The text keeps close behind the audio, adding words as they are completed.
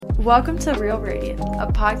Welcome to Real Radiant, a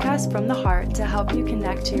podcast from the heart to help you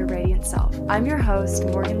connect to your radiant self. I'm your host,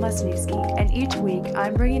 Morgan Lesniewski, and each week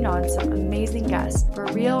I'm bringing on some amazing guests for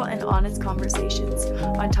real and honest conversations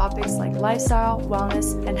on topics like lifestyle,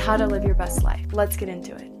 wellness, and how to live your best life. Let's get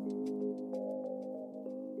into it.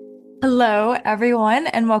 Hello, everyone,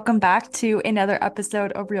 and welcome back to another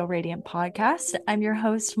episode of Real Radiant Podcast. I'm your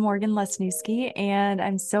host, Morgan Lesniewski, and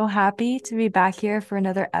I'm so happy to be back here for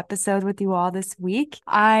another episode with you all this week.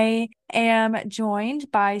 I am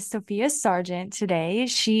joined by Sophia Sargent today.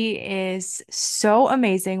 She is so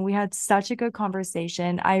amazing. We had such a good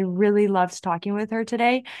conversation. I really loved talking with her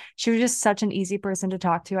today. She was just such an easy person to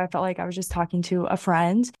talk to. I felt like I was just talking to a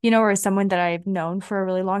friend, or someone that I've known for a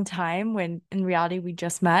really long time when in reality we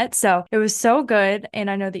just met. So it was so good. And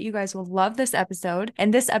I know that you guys will love this episode.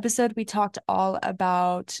 In this episode, we talked all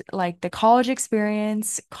about like the college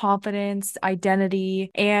experience, confidence,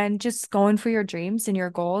 identity, and just going for your dreams and your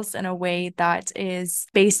goals in a way that is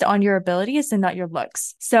based on your abilities and not your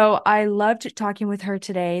looks. So I loved talking with her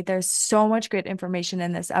today. There's so much good information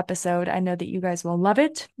in this episode. I know that you guys will love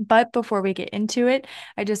it. But before we get into it,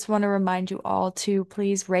 I just want to remind you all to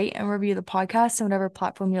please rate and review the podcast on whatever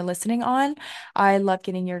platform you're listening on. I love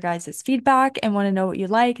getting your guys' feedback and want to know what you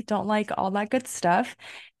like, don't like, all that good stuff.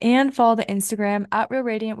 And follow the Instagram at Real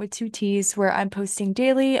Radiant with 2 T's, where I'm posting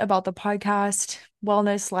daily about the podcast,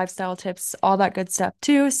 wellness, lifestyle tips, all that good stuff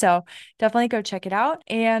too. So definitely go check it out.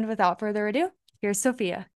 And without further ado, here's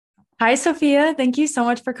Sophia. Hi, Sophia. Thank you so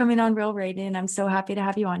much for coming on Real Radiant. I'm so happy to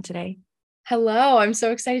have you on today. Hello, I'm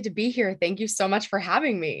so excited to be here. Thank you so much for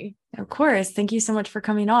having me. Of course. Thank you so much for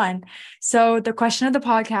coming on. So the question of the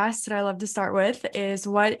podcast that I love to start with is,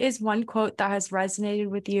 what is one quote that has resonated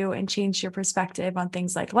with you and changed your perspective on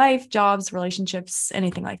things like life, jobs, relationships,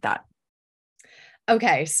 anything like that?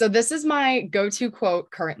 Okay, so this is my go-to quote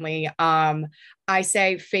currently. I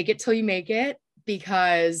say fake it till you make it,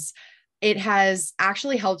 because it has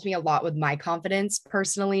actually helped me a lot with my confidence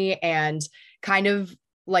personally, and kind of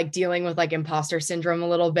like dealing with like imposter syndrome a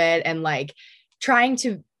little bit, and like trying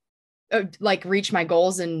to like reach my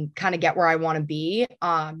goals and kind of get where I want to be.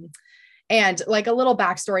 And like a little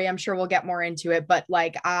backstory, I'm sure we'll get more into it, but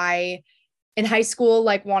like I in high school,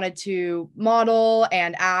 like wanted to model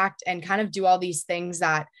and act and kind of do all these things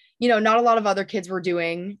that, not a lot of other kids were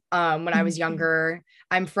doing when I was younger.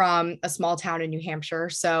 I'm from a small town in New Hampshire,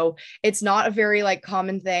 so it's not a very like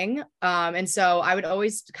common thing. And so I would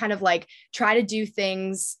always kind of like try to do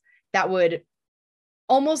things that would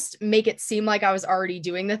almost make it seem like I was already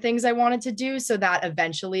doing the things I wanted to do, so that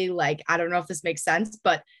eventually, like, I don't know if this makes sense,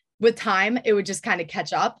 but with time, it would just kind of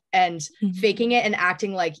catch up, and faking it and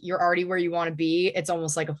acting like you're already where you want to be. It's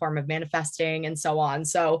almost like a form of manifesting and so on.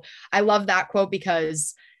 So I love that quote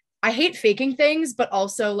because I hate faking things, but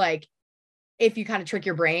also like, if you kind of trick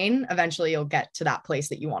your brain, eventually you'll get to that place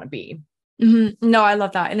that you want to be. No, I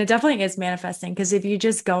love that. And it definitely is manifesting, because if you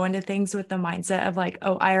just go into things with the mindset of like,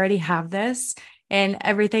 oh, I already have this and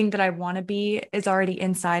everything that I want to be is already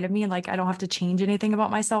inside of me, and like I don't have to change anything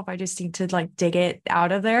about myself, I just need to like dig it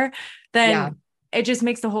out of there, then it just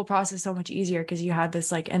makes the whole process so much easier, because you have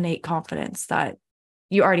this like innate confidence that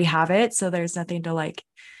you already have it. So there's nothing to like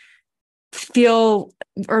feel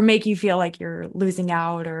or make you feel like you're losing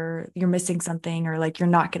out or you're missing something or like you're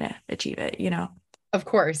not going to achieve it, Of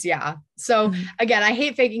course. Yeah. So again, I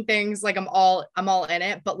hate faking things. Like I'm all in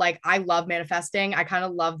it, but like, I love manifesting. I kind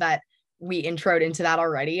of love that we introed into that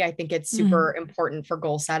already. I think it's super important for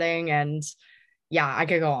goal setting, and yeah, I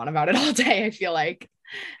could go on about it all day. I feel like.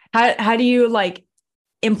 How do you like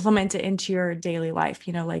implement it into your daily life?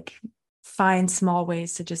 Like find small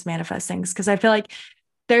ways to just manifest things. Cause I feel like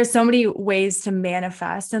there's so many ways to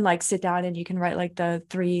manifest, and like sit down and you can write like the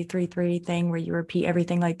 3-3-3 thing where you repeat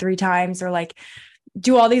everything like 3 times, or like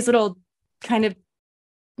do all these little kind of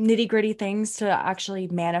nitty gritty things to actually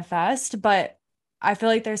manifest. But I feel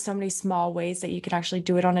like there's so many small ways that you can actually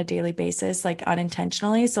do it on a daily basis, like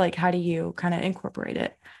unintentionally. So like, how do you kind of incorporate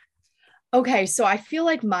it? Okay. So I feel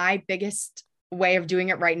like my biggest way of doing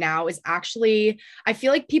it right now is actually, I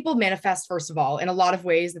feel like people manifest, first of all, in a lot of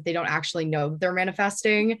ways that they don't actually know they're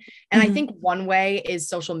manifesting. And I think one way is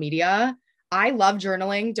social media. I love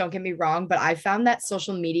journaling, don't get me wrong, but I found that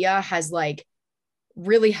social media has like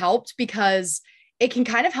really helped, because it can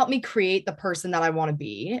kind of help me create the person that I want to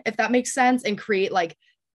be, if that makes sense, and create like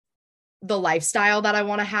the lifestyle that I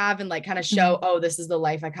want to have, and like kind of show, oh, this is the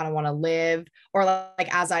life I kind of want to live. Or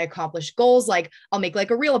like, as I accomplish goals, like I'll make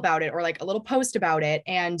like a reel about it or like a little post about it.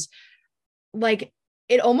 And like,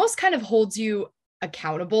 it almost kind of holds you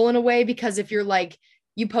accountable in a way, because if you're like,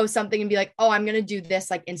 you post something and be like, oh, I'm going to do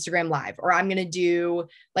this like Instagram live, or I'm going to do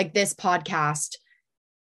like this podcast,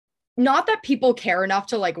 not that people care enough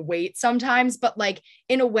to like wait sometimes, but like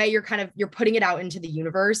in a way you're putting it out into the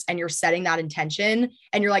universe and you're setting that intention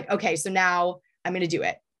and you're like, okay, so now I'm going to do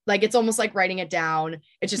it. Like it's almost like writing it down.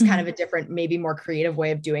 It's just kind of Mhm. a different, maybe more creative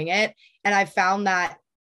way of doing it. And I found that,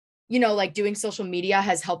 like doing social media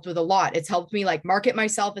has helped with a lot. It's helped me like market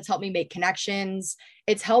myself. It's helped me make connections.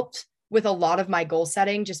 It's helped with a lot of my goal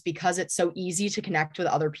setting just because it's so easy to connect with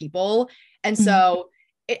other people. And Mhm. so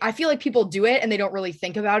I feel like people do it and they don't really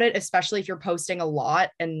think about it, especially if you're posting a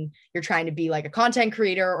lot and you're trying to be like a content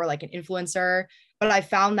creator or like an influencer. But I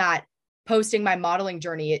found that posting my modeling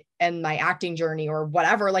journey and my acting journey or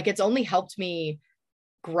whatever, like it's only helped me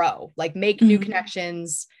grow, like make new Mhm.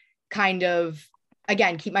 connections, kind of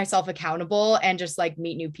again, keep myself accountable and just like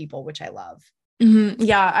meet new people, which I love.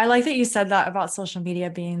 Yeah, I like that you said that about social media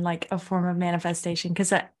being like a form of manifestation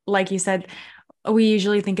because, like you said, we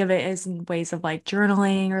usually think of it as in ways of like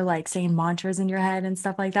journaling or like saying mantras in your head and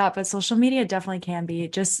stuff like that. But social media definitely can be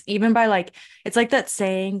just even by like, it's like that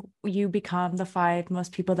saying, you become the five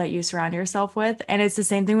most people that you surround yourself with. And it's the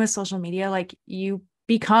same thing with social media. Like you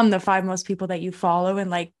become the five most people that you follow and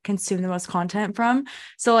like consume the most content from.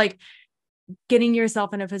 So, like, getting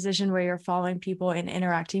yourself in a position where you're following people and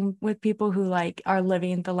interacting with people who like are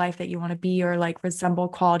living the life that you want to be or like resemble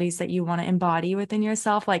qualities that you want to embody within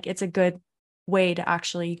yourself, like it's a good way to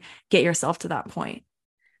actually get yourself to that point.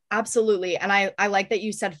 Absolutely. And I like that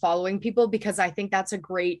you said following people because I think that's a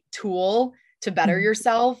great tool to better Mm-hmm.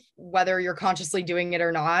 yourself, whether you're consciously doing it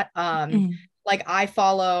or not. Like I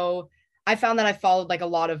found that I followed like a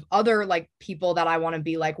lot of other like people that I want to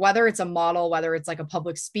be like, whether it's a model, whether it's like a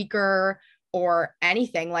public speaker or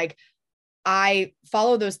anything. Like I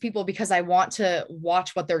follow those people because I want to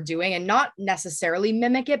watch what they're doing and not necessarily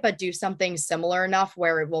mimic it, but do something similar enough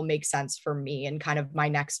where it will make sense for me and kind of my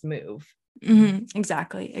next move.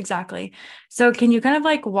 Exactly, exactly. So can you kind of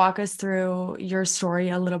like walk us through your story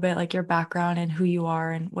a little bit, like your background and who you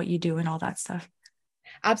are and what you do and all that stuff?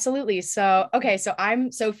 Absolutely. So, okay, so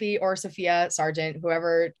I'm Sophie or Sophia Sargent,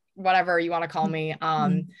 whoever, whatever you want to call me.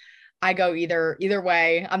 Mhm. I go either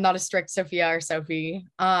way. I'm not a strict Sophia or Sophie.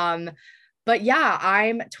 But yeah,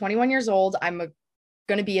 I'm 21 years old. Going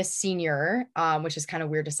to be a senior, which is kind of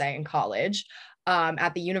weird to say in college,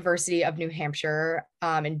 at the University of New Hampshire,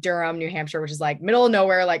 in Durham, New Hampshire, which is like middle of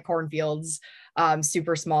nowhere, like cornfields,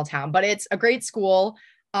 super small town, but it's a great school.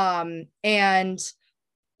 And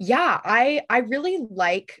yeah, I really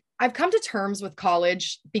like I've come to terms with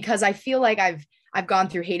college because I feel like I've gone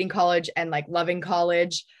through hating college and like loving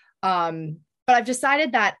college. But I've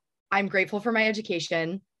decided that I'm grateful for my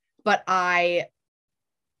education, but I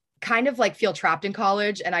kind of like feel trapped in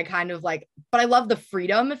college and I kind of like, but I love the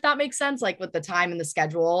freedom, if that makes sense, like with the time and the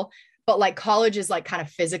schedule. But like college is like kind of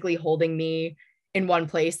physically holding me in one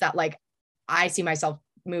place that like I see myself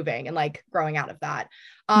moving and like growing out of that.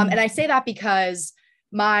 And Mhm. I say that because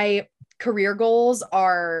my career goals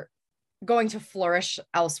are going to flourish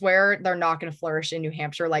elsewhere. They're not going to flourish in New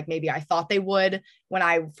Hampshire like maybe I thought they would when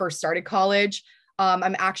I first started college.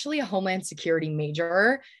 I'm actually a Homeland Security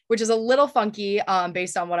major, which is a little funky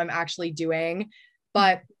based on what I'm actually doing.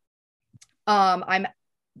 But I'm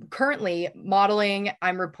currently modeling.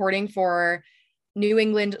 I'm reporting for New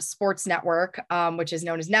England Sports Network, which is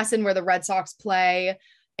known as Nesson, where the Red Sox play.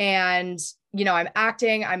 And, I'm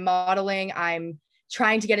acting, I'm modeling, I'm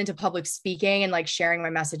trying to get into public speaking and like sharing my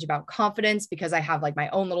message about confidence because I have like my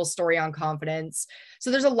own little story on confidence.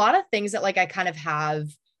 So there's a lot of things that like I kind of have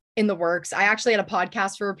in the works. I actually had a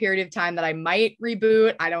podcast for a period of time that I might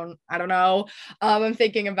reboot. I don't know. I'm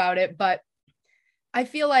thinking about it, but I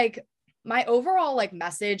feel like my overall like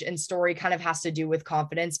message and story kind of has to do with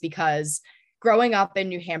confidence because growing up in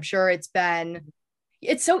New Hampshire,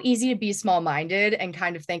 it's so easy to be small minded and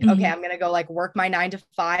kind of think, okay, Mhm. I'm going to go like work my 9 to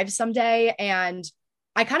 5 someday. And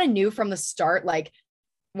I kind of knew from the start, like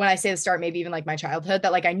when I say the start, maybe even like my childhood,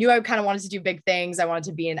 that like I knew I kind of wanted to do big things. I wanted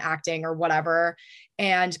to be in acting or whatever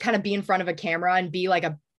and kind of be in front of a camera and be like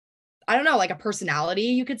I don't know, like a personality,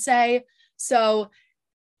 you could say. So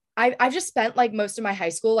I've just spent like most of my high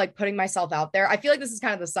school like putting myself out there. I feel like this is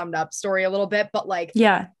kind of the summed up story a little bit, but like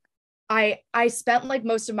Yeah. I spent like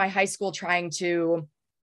most of my high school trying to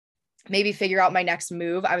maybe figure out my next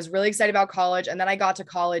move. I was really excited about college and then I got to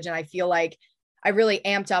college and I feel like I really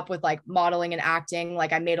amped up with like modeling and acting.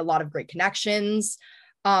 Like I made a lot of great connections.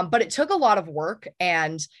 But it took a lot of work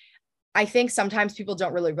and I think sometimes people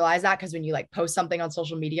don't really realize that because when you like post something on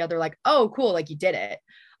social media, they're like, "Oh, cool, like you did it."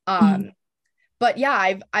 Mhm. But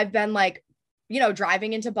yeah, I've been like,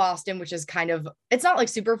 driving into Boston, which is kind of it's not like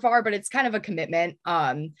super far, but it's kind of a commitment.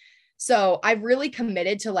 So I've really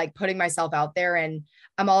committed to like putting myself out there, and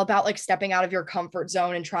I'm all about like stepping out of your comfort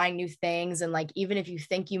zone and trying new things. And like, even if you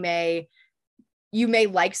think you may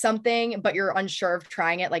like something, but you're unsure of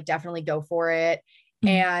trying it, like definitely go for it. Mhm.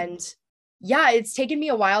 And yeah, it's taken me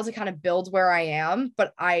a while to kind of build where I am,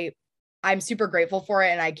 but I'm super grateful for it.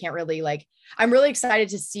 And I can't really like, I'm really excited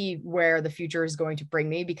to see where the future is going to bring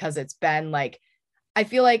me, because it's been like, I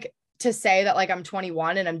feel like to say that like I'm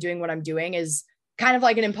 21 and I'm doing what I'm doing is kind of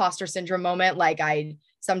like an imposter syndrome moment. Like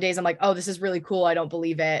some days I'm like, oh, this is really cool. I don't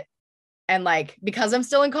believe it. And like, because I'm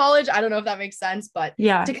still in college, I don't know if that makes sense, but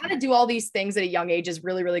Yeah. to kind of do all these things at a young age is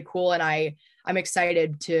really, really cool. And I'm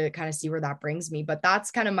excited to kind of see where that brings me, but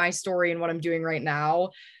that's kind of my story and what I'm doing right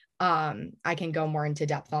now. I can go more into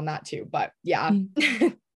depth on that too, but yeah.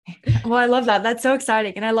 Mm. Well, I love that. That's so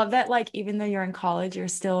exciting. And I love that, like, even though you're in college, you're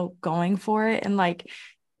still going for it and like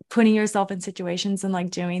putting yourself in situations and like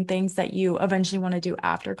doing things that you eventually want to do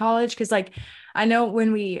after college. Cause like I know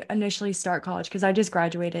when we initially start college, because I just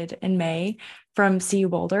graduated in May from CU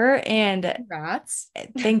Boulder, and Congrats.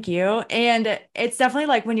 thank you. And it's definitely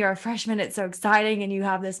like when you're a freshman, it's so exciting and you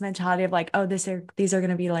have this mentality of like, oh, these are going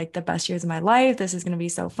to be like the best years of my life. This is going to be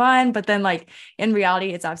so fun. But then like in reality,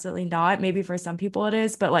 it's absolutely not. Maybe for some people it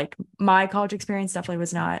is, but like my college experience definitely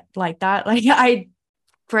was not like that. Like I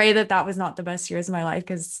pray that that was not the best years of my life,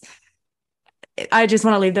 because I just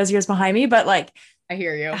want to leave those years behind me. But like I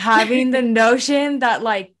hear you. having the notion that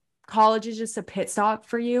like college is just a pit stop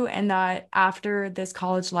for you, and that after this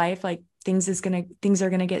college life, like things are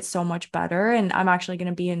gonna get so much better. And I'm actually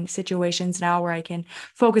gonna be in situations now where I can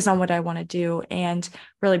focus on what I want to do and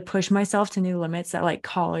really push myself to new limits that like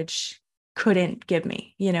college couldn't give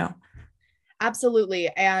me, you know? Absolutely.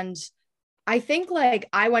 And I think like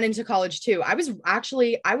I went into college too. I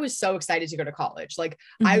was so excited to go to college. Like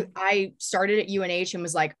Mhm. I started at UNH and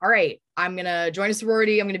was like, all right, I'm going to join a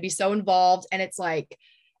sorority. I'm going to be so involved. And it's like,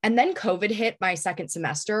 and then COVID hit my second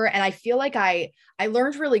semester, and I feel like I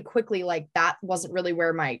learned really quickly like that wasn't really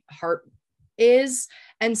where my heart is.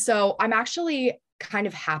 And so I'm actually kind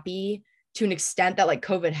of happy to an extent that like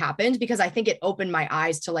COVID happened, because I think it opened my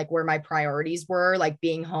eyes to like where my priorities were, like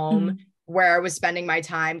being home, Mhm. where I was spending my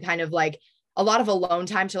time, kind of like a lot of alone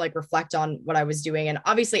time to like reflect on what I was doing. And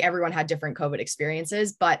obviously everyone had different COVID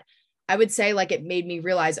experiences, but I would say like it made me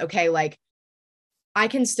realize, okay, like I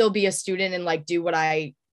can still be a student and like do what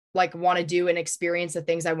I like want to do and experience the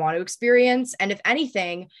things I want to experience. And if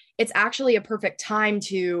anything, it's actually a perfect time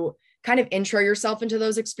to kind of intro yourself into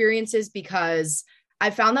those experiences, because I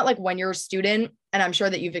found that like when you're a student, and I'm sure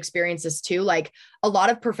that you've experienced this too, like a lot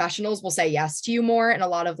of professionals will say yes to you more, and a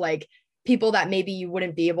lot of like people that maybe you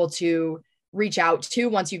wouldn't be able to reach out to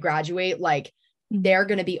once you graduate, like Mhm. they're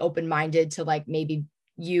going to be open-minded to like maybe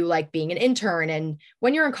you like being an intern. And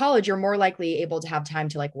when you're in college, you're more likely able to have time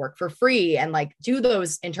to like work for free and like do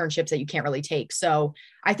those internships that you can't really take. So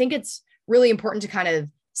I think it's really important to kind of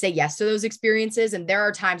say yes to those experiences. And there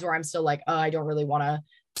are times where I'm still like, oh, I don't really want to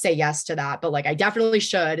say yes to that, but like I definitely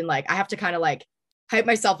should. And like I have to kind of like hype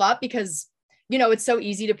myself up, because it's so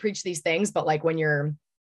easy to preach these things, but like when you're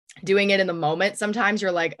doing it in the moment, sometimes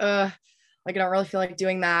you're like, like I don't really feel like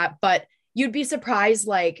doing that. But you'd be surprised,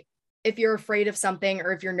 like if you're afraid of something,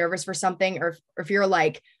 or if you're nervous for something, or if you're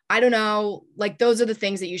like, I don't know, like those are the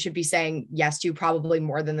things that you should be saying yes to, probably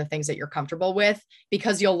more than the things that you're comfortable with,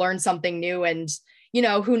 because you'll learn something new. And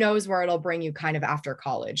who knows where it'll bring you kind of after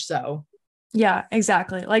college. So Yeah,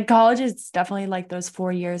 exactly. Like college is definitely like those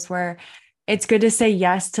 4 years where it's good to say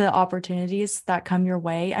yes to opportunities that come your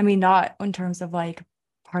way. I mean, not in terms of like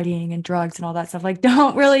partying and drugs and all that stuff. Like,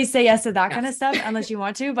 don't really say yes to that kind of yes. stuff unless you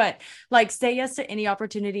want to, but like say yes to any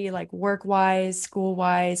opportunity, like work wise, school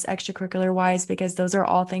wise, extracurricular wise, because those are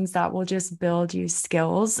all things that will just build you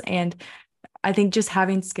skills. And I think just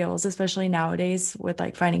having skills, especially nowadays with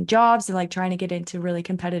like finding jobs and like trying to get into really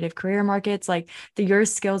competitive career markets, like your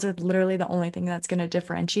skills are literally the only thing that's going to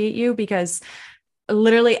differentiate you, because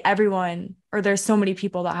literally everyone, or there's so many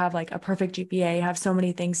people that have like a perfect GPA, have so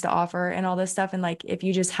many things to offer and all this stuff. And like if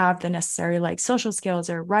you just have the necessary like social skills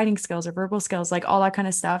or writing skills or verbal skills, like all that kind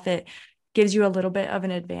of stuff, it gives you a little bit of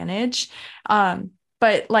an advantage.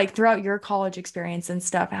 But like throughout your college experience and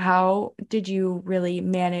stuff, how did you really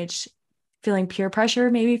manage feeling peer pressure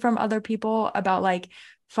maybe from other people about like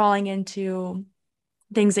falling into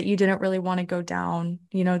things that you didn't really want to go down,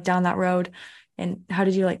 down that road? And how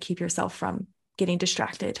did you like keep yourself from getting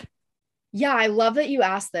distracted? Yeah, I love that you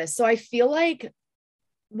asked this. So I feel like,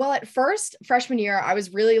 well, at first, freshman year, I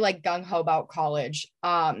was really like gung ho about college.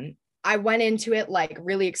 I went into it like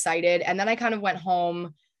really excited, and then I kind of went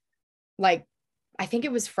home like I think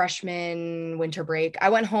it was freshman winter break. I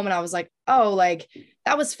went home and I was like, oh, like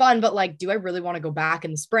that was fun, but like, do I really want to go back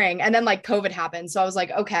in the spring? And then like COVID happened. So I was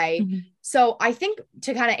like, okay. Mhm. So I think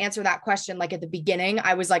to kind of answer that question, like at the beginning,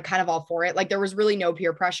 I was like kind of all for it. Like there was really no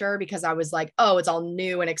peer pressure because I was like, oh, it's all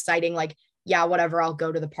new and exciting. Like, yeah, whatever, I'll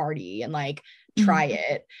go to the party and like try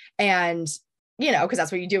Mhm. it. And, you know, because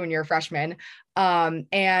that's what you do when you're a freshman.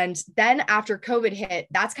 And then after COVID hit,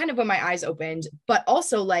 that's kind of when my eyes opened. But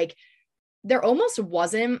also like there almost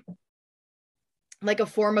wasn't like a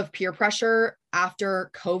form of peer pressure after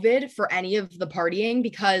COVID for any of the partying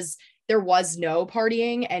because there was no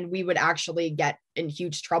partying and we would actually get in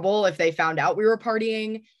huge trouble if they found out we were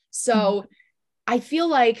partying. Mhm. So I feel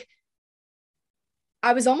like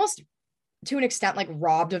I was almost to an extent like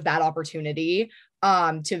robbed of that opportunity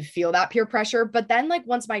to feel that peer pressure. But then like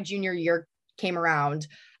once my junior year came around,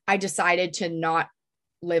 I decided to not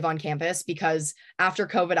live on campus because after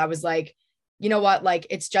COVID, I was like, you know what, like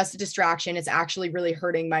it's just a distraction. It's actually really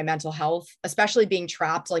hurting my mental health, especially being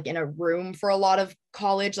trapped like in a room for a lot of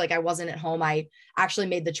college. Like I wasn't at home. I actually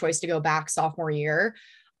made the choice to go back sophomore year.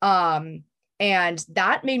 Um, and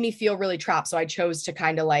that made me feel really trapped. So I chose to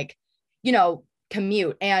kind of like, you know,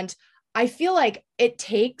 commute. And I feel like it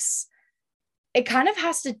kind of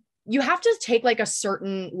has to, you have to take like a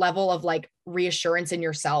certain level of like reassurance in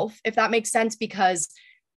yourself, if that makes sense, because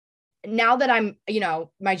now that I'm, you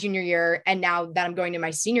know, my junior year and now that I'm going to my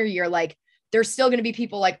senior year, like there's still going to be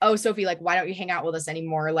people like, oh, Sophie, like, why don't you hang out with us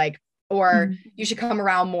anymore? Like, or Mhm. you should come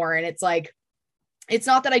around more. And it's like, it's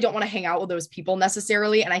not that I don't want to hang out with those people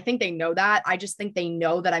necessarily. And I think they know that. I just think they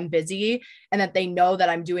know that I'm busy and that they know that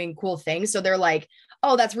I'm doing cool things. So they're like,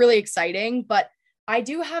 oh, that's really exciting. But I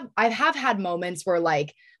have had moments where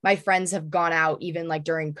like my friends have gone out even like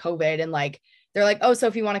during COVID and like, they're like, oh, so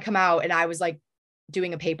if you want to come out. And I was like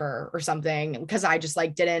doing a paper or something because I just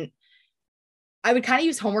like didn't, I would kind of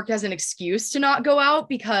use homework as an excuse to not go out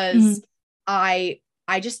because Mhm. I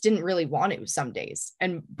I just didn't really want to some days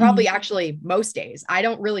and probably Mhm. actually most days. I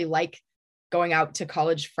don't really like going out to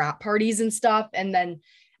college frat parties and stuff and then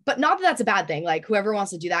but not that that's a bad thing. Like whoever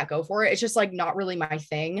wants to do that go for it. It's just like not really my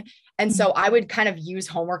thing. And so Mhm. I would kind of use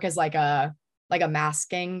homework as like a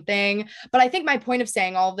masking thing. But I think my point of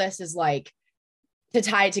saying all of this is like to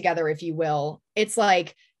tie it together if you will. It's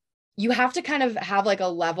like you have to kind of have like a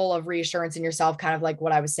level of reassurance in yourself, kind of like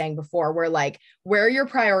what I was saying before, where like, where are your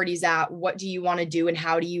priorities at? What do you want to do? And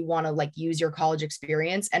how do you want to like use your college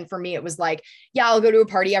experience? And for me, it was like, yeah, I'll go to a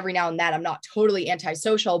party every now and then. I'm not totally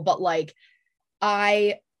antisocial, but like,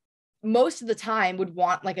 I most of the time would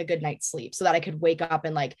want like a good night's sleep so that I could wake up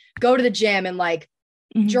and like go to the gym and like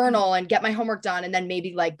Mhm. journal and get my homework done and then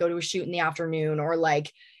maybe like go to a shoot in the afternoon or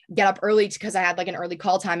like get up early because I had like an early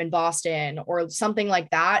call time in Boston or something like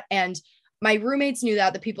that. And my roommates knew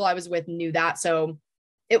that, the people I was with knew that. So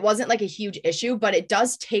it wasn't like a huge issue, but it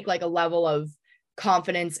does take like a level of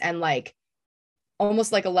confidence and like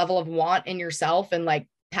almost like a level of want in yourself and like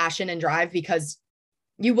passion and drive because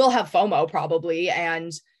you will have FOMO probably.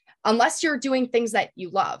 And unless you're doing things that you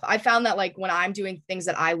love, I found that like when I'm doing things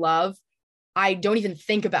that I love, I don't even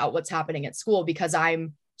think about what's happening at school because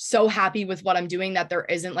I'm so happy with what I'm doing that there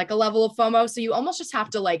isn't like a level of FOMO. So you almost just have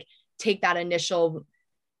to like take that initial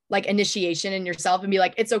like initiation in yourself and be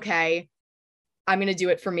like, it's okay. I'm going to do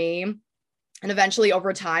it for me. And eventually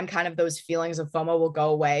over time, kind of those feelings of FOMO will go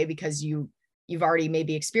away because you've already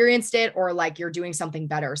maybe experienced it or like you're doing something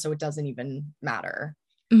better. So it doesn't even matter.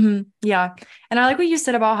 Yeah. And I like what you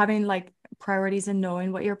said about having like priorities and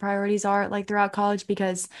knowing what your priorities are like throughout college,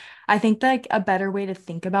 because I think like a better way to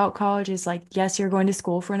think about college is like, yes, you're going to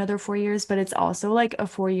school for another 4 years, but it's also like a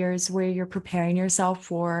 4 years where you're preparing yourself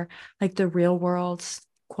for like the real world,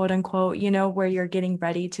 quote unquote, where you're getting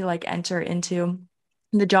ready to like enter into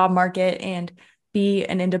the job market and be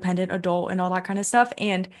an independent adult and all that kind of stuff.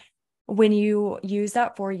 And when you use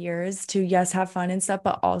that 4 years to, yes, have fun and stuff,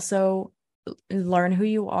 but also learn who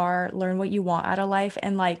you are, learn what you want out of life,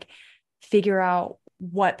 and like figure out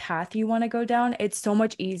what path you want to go down, it's so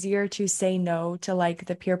much easier to say no to like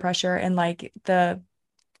the peer pressure and like the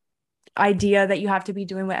idea that you have to be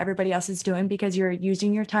doing what everybody else is doing, because you're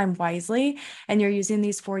using your time wisely and you're using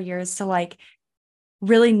these 4 years to like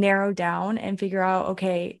really narrow down and figure out,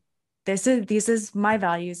 okay, this is my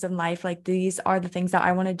values in life. Like these are the things that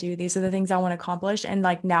I want to do. These are the things I want to accomplish. And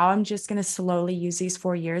like now I'm just going to slowly use these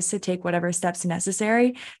 4 years to take whatever steps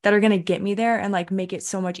necessary that are going to get me there and like make it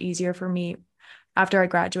so much easier for me after I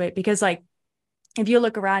graduate. Because like if you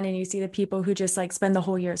look around and you see the people who just like spend the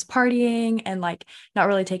whole years partying and like not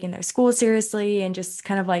really taking their school seriously and just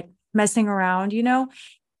kind of like messing around,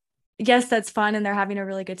 yes, that's fun and they're having a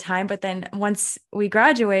really good time. But then once we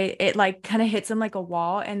graduate, it like kind of hits them like a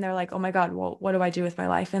wall and they're like, oh my God, well, what do I do with my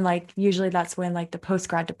life? And like usually that's when like the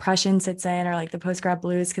post-grad depression sits in or like the post-grad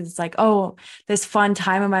blues because it's like, oh, this fun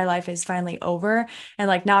time of my life is finally over. And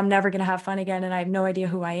like now I'm never gonna have fun again. And I have no idea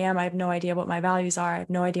who I am. I have no idea what my values are. I have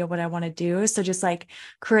no idea what I want to do. So just like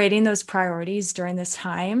creating those priorities during this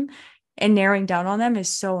time and narrowing down on them is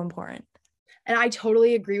so important. And I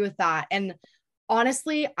totally agree with that. And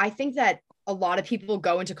honestly, I think that a lot of people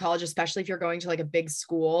go into college, especially if you're going to like a big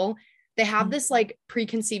school, they have Mhm. this like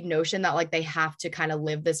preconceived notion that like they have to kind of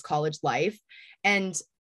live this college life. And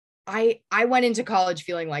I went into college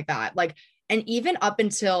feeling like that. Like, and even up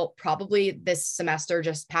until probably this semester,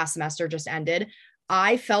 just past semester just ended,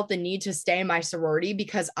 I felt the need to stay in my sorority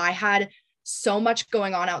because I had so much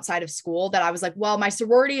going on outside of school that I was like, well, my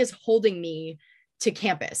sorority is holding me to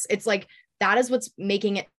campus. It's like that is what's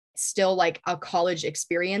making it still like a college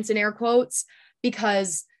experience in air quotes,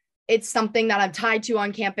 because it's something that I'm tied to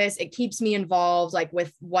on campus. It keeps me involved like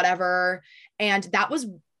with whatever. And that was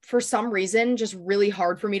for some reason just really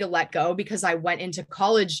hard for me to let go because I went into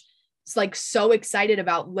college like so excited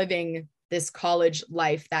about living this college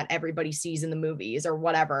life that everybody sees in the movies or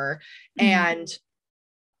whatever. Mhm. And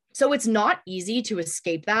so it's not easy to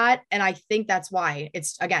escape that. And I think that's why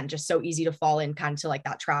it's, again, just so easy to fall in kind of to like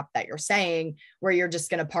that trap that you're saying, where you're just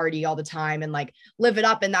going to party all the time and like live it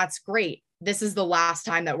up. And that's great. This is the last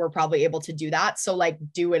time that we're probably able to do that. So like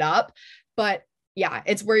do it up. But yeah,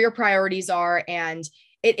 it's where your priorities are. And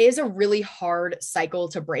it is a really hard cycle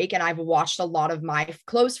to break. And I've watched a lot of my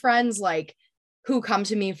close friends, like who come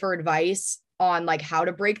to me for advice on like how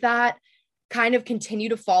to break that, kind of continue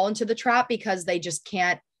to fall into the trap because they just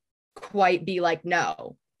can't quite be like,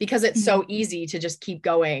 no, because it's Mhm. so easy to just keep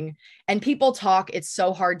going. And people talk, it's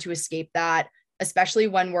so hard to escape that, especially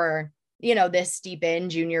when we're, you know, this deep in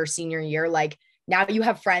junior, senior year. Like now you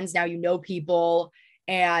have friends, now you know people.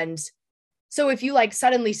 And so if you like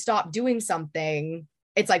suddenly stop doing something,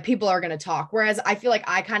 it's like people are going to talk. Whereas I feel like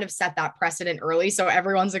I kind of set that precedent early. So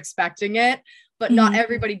everyone's expecting it, but not Mhm.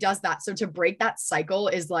 everybody does that. So to break that cycle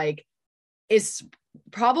is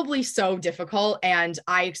probably so difficult. And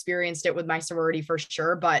I experienced it with my sorority for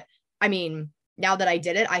sure. But I mean, now that I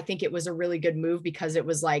did it, I think it was a really good move because it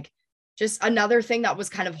was like just another thing that was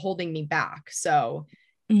kind of holding me back. So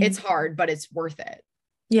it's Mhm. hard, but it's worth it.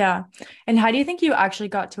 Yeah. And how do you think you actually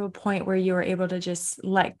got to a point where you were able to just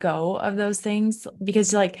let go of those things?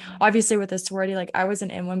 Because like obviously with the sorority, like I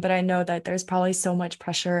wasn't in one, but I know that there's probably so much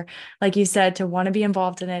pressure, like you said, to want to be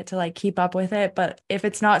involved in it, to like keep up with it. But if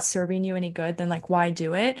it's not serving you any good, then like why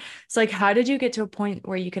do it? So like how did you get to a point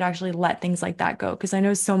where you could actually let things like that go? Because I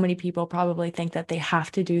know so many people probably think that they have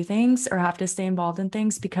to do things or have to stay involved in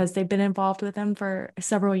things because they've been involved with them for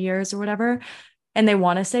several years or whatever, and they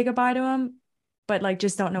want to say goodbye to them but like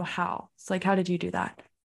just don't know how. So like how did you do that?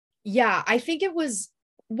 Yeah, I think it was,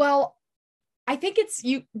 well, I think it's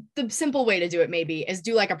you. The simple way to do it maybe is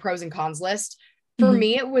do like a pros and cons list. For Hmm.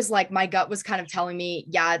 me, it was like my gut was kind of telling me,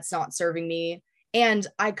 yeah, it's not serving me. And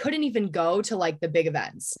I couldn't even go to like the big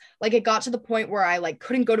events. Like it got to the point where I like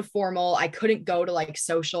couldn't go to formal, I couldn't go to like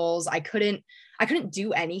socials, I couldn't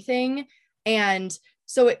do anything. And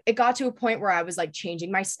so it got to a point where I was like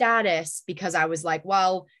changing my status because I was like,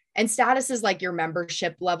 well, and status is like your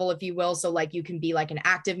membership level, if you will. So like you can be like an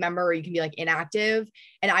active member or you can be like inactive.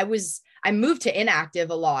 And I moved to inactive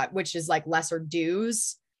a lot, which is like lesser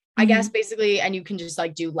dues, I guess, Hmm. basically. And you can just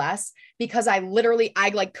like do less because I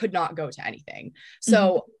like could not go to anything. Hmm.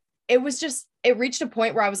 So it reached a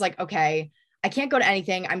point where I was like, okay, I can't go to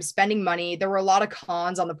anything. I'm spending money. There were a lot of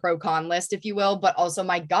cons on the pro con list, if you will. But also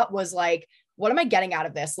my gut was like, what am I getting out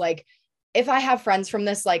of this? Like, if I have friends from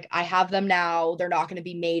this, like I have them now, they're not going to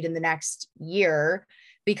be made in the next year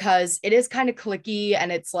because it is kind of clicky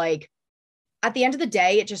and it's like, at the end of the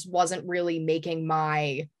day, it just wasn't really making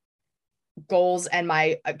my goals and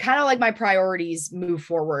my kind of like my priorities move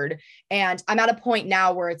forward. And I'm at a point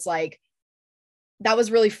now where it's like, that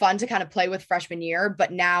was really fun to kind of play with freshman year,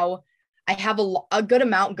 but now I have a good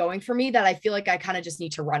amount going for me that I feel like I kind of just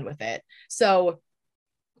need to run with it. So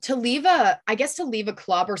I guess to leave a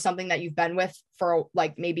club or something that you've been with for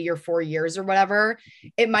like maybe your 4 years or whatever,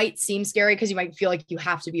 it might seem scary because you might feel like you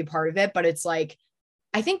have to be a part of it, but it's like,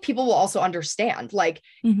 I think people will also understand. Like,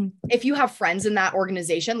 Hmm. if you have friends in that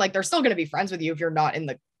organization, like they're still going to be friends with you if you're not in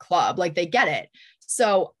the club. Like they get it.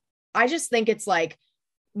 So I just think it's like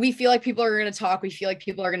we feel like people are going to talk. We feel like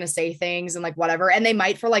people are going to say things and like whatever. And they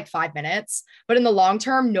might for like 5 minutes, but in the long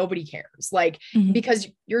term, nobody cares. Like, Hmm. because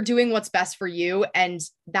you're doing what's best for you. And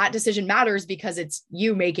that decision matters because it's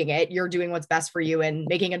you making it. You're doing what's best for you. And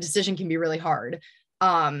making a decision can be really hard.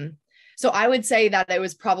 Um, So I would say that it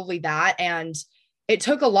was probably that. And it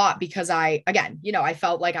took a lot because again, I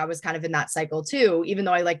felt like I was kind of in that cycle too, even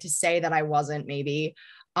though I like to say that I wasn't maybe.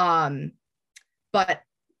 Um, but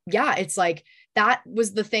yeah, it's like that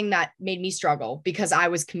was the thing that made me struggle because I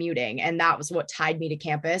was commuting and that was what tied me to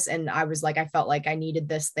campus. And I was like, I felt like I needed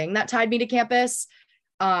this thing that tied me to campus.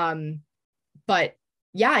 Um, but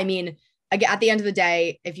yeah, I mean, again, at the end of the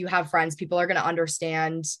day, if you have friends, people are going to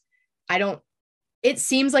understand. I don't, it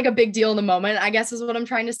seems like a big deal in the moment, I guess is what I'm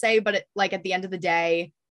trying to say. But like at the end of the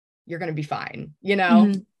day, you're going to be fine, you know?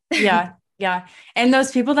 Mhm. Yeah. Yeah. And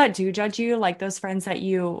those people that do judge you, like those friends that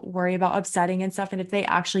you worry about upsetting and stuff, and if they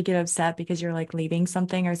actually get upset because you're like leaving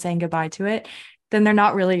something or saying goodbye to it, then they're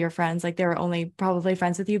not really your friends. Like they're only probably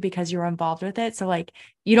friends with you because you're involved with it. So like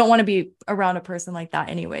you don't want to be around a person like that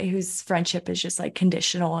anyway, whose friendship is just like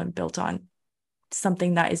conditional and built on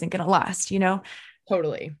something that isn't going to last, you know?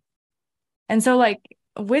 Totally. And so like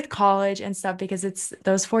with college and stuff, because it's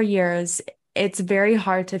those 4 years, it's very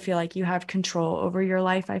hard to feel like you have control over your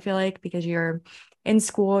life, I feel like, because you're in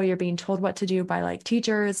school, you're being told what to do by like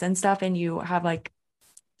teachers and stuff, and you have like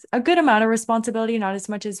a good amount of responsibility, not as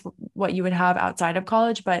much as what you would have outside of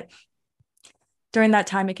college, but during that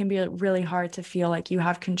time, it can be really hard to feel like you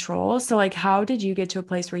have control. So like, how did you get to a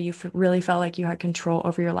place where you really felt like you had control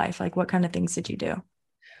over your life? Like, what kind of things did you do?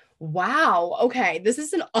 Wow. Okay. This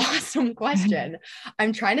is an awesome question.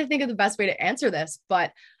 I'm trying to think of the best way to answer this,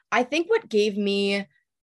 but I think what gave me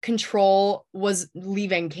control was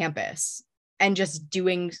leaving campus and just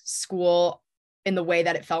doing school in the way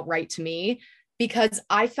that it felt right to me. Because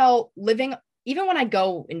I felt living, even when I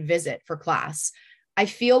go and visit for class, I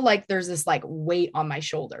feel like there's this like weight on my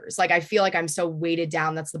shoulders. Like I feel like I'm so weighted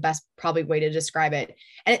down. That's the best probably way to describe it.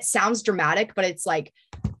 And it sounds dramatic, but it's like,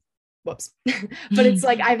 whoops. But it's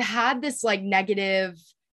like I've had this like negative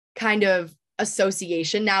kind of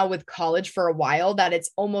association now with college for a while that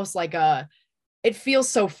it's almost like it feels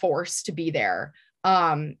so forced to be there.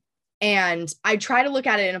 And I try to look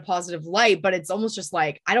at it in a positive light, but it's almost just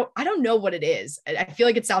like I don't know what it is. I feel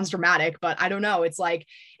like it sounds dramatic, but I don't know. It's like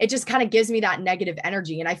it just kind of gives me that negative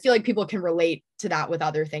energy. And I feel like people can relate to that with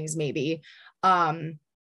other things, maybe.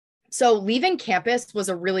 So leaving campus was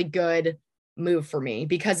a really good move for me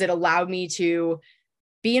because it allowed me to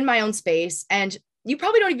be in my own space. And you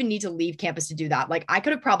probably don't even need to leave campus to do that. Like I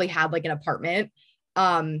could have probably had like an apartment,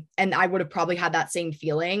 and I would have probably had that same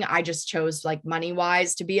feeling. I just chose like money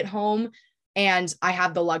wise to be at home, and I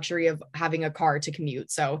have the luxury of having a car to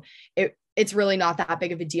commute. So it's really not that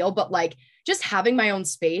big of a deal, but like just having my own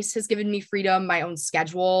space has given me freedom, my own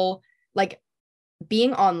schedule. Like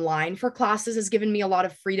being online for classes has given me a lot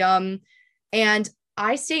of freedom. And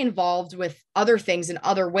I stay involved with other things in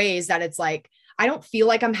other ways that it's like, I don't feel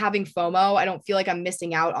like I'm having FOMO. I don't feel like I'm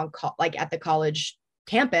missing out on like at the college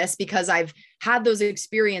campus because I've had those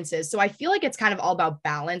experiences. So I feel like it's kind of all about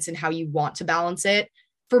balance and how you want to balance it.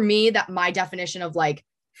 For me, that my definition of like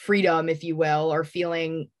freedom, if you will, or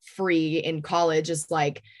feeling free in college is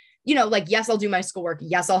like, like, yes, I'll do my schoolwork.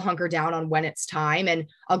 Yes, I'll hunker down on when it's time and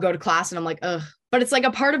I'll go to class and I'm like, ugh, but it's like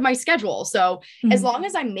a part of my schedule. So as long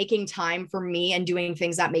as I'm making time for me and doing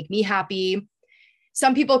things that make me happy,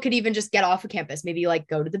 some people could even just get off of campus, maybe like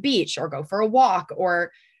go to the beach or go for a walk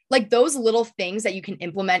or like those little things that you can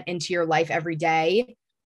implement into your life every day.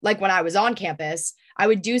 Like when I was on campus, I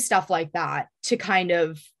would do stuff like that to kind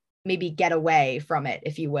of maybe get away from it,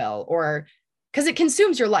 if you will, or because it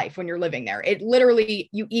consumes your life when you're living there. It literally,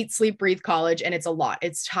 you eat, sleep, breathe college, and it's a lot.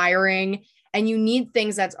 It's tiring. And you need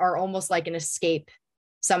things that are almost like an escape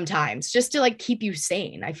sometimes just to like keep you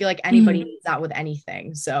sane. I feel like anybody needs that with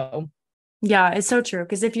anything. So Yeah, it's so true.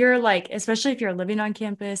 Because if you're like, especially if you're living on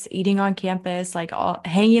campus, eating on campus, like all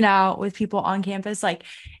hanging out with people on campus, like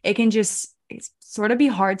it can just sort of be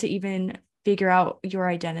hard to even figure out your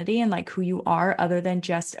identity and like who you are other than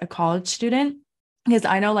just a college student. Because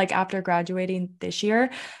I know like after graduating this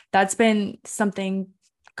year, that's been something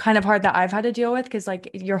kind of hard that I've had to deal with because like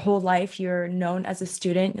your whole life you're known as a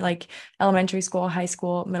student, like elementary school, high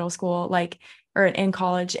school, middle school, like or in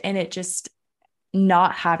college, and it just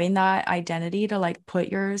not having that identity to like put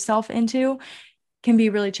yourself into can be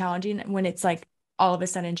really challenging when it's like all of a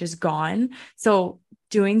sudden just gone. So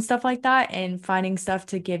doing stuff like that and finding stuff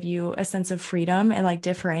to give you a sense of freedom and like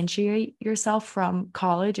differentiate yourself from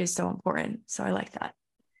college is so important. So I like that.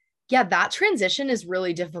 yeah, that transition is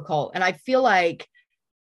really difficult. And I feel like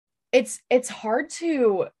it's hard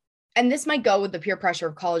to, and this might go with the peer pressure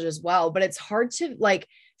of college as well, but it's hard to like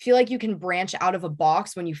feel like you can branch out of a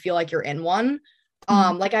box when you feel like you're in one.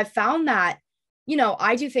 Like I've found that,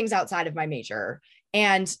 I do things outside of my major,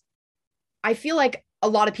 and I feel like a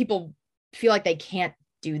lot of people feel like they can't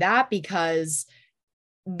do that because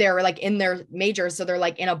they're like in their majors. So they're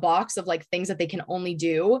like in a box of like things that they can only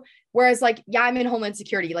do. Whereas like, yeah, I'm in Homeland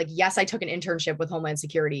Security. Like, yes, I took an internship with Homeland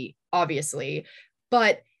Security, obviously,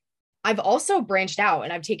 but I've also branched out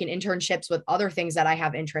and I've taken internships with other things that I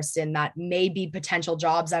have interest in that may be potential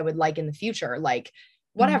jobs I would like in the future, like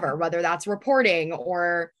whatever, whether that's reporting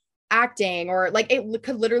or acting or like it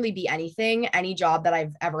could literally be anything, any job that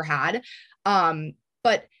I've ever had.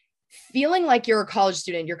 But feeling like you're a college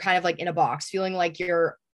student, you're kind of like in a box, feeling like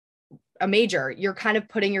you're a major, you're kind of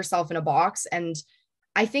putting yourself in a box. And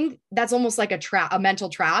I think that's almost like a mental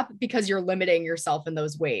trap because you're limiting yourself in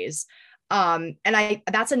those ways. And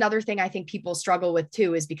that's another thing I think people struggle with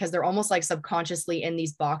too, is because they're almost like subconsciously in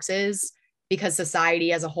these boxes because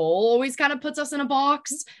society as a whole always kind of puts us in a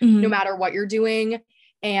box, no Mm-hmm. matter what you're doing.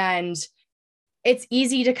 And it's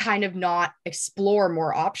easy to kind of not explore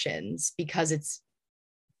more options because it's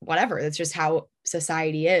whatever, it's just how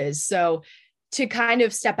society is. So to kind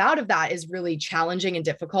of step out of that is really challenging and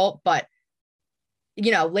difficult, but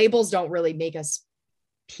labels don't really make us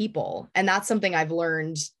people. And that's something I've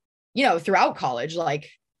learned, throughout college. Like,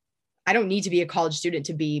 I don't need to be a college student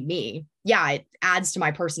to be me. Yeah, it adds to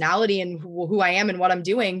my personality and who I am and what I'm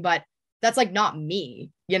doing, but that's like not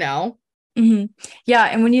me. Mm-hmm. Yeah.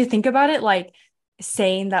 And when you think about it, like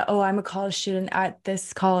saying that, oh, I'm a college student at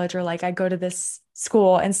this college, or like I go to this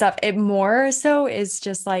school and stuff, it more so is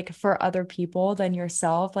just like for other people than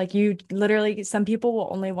yourself. Like you literally, some people will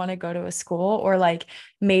only want to go to a school or like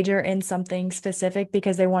major in something specific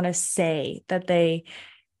because they want to say that they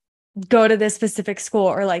go to this specific school,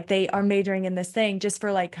 or like they are majoring in this thing just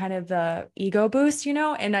for like kind of the ego boost,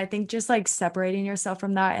 and I think just like separating yourself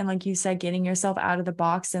from that, and like you said, getting yourself out of the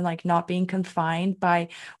box and like not being confined by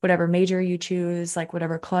whatever major you choose, like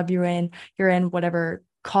whatever club you're in whatever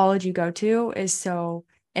college you go to, is so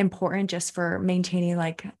important just for maintaining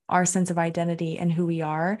like our sense of identity and who we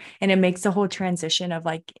are. And it makes the whole transition of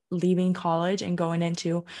like leaving college and going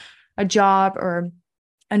into a job or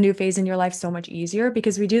a new phase in your life so much easier,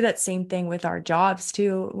 because we do that same thing with our jobs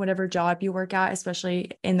too. Whatever job you work at,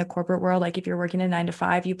 especially in the corporate world, like if you're working a 9 to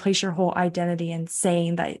 5, you place your whole identity in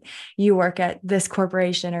saying that you work at this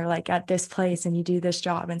corporation or like at this place and you do this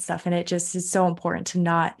job and stuff. And it just is so important to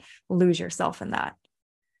not lose yourself in that.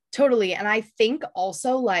 Totally. And I think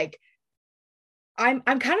also like I'm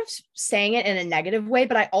kind of saying it in a negative way,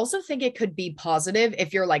 but I also think it could be positive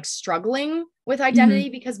if you're like struggling with Mm-hmm. identity,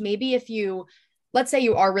 because maybe if you, let's say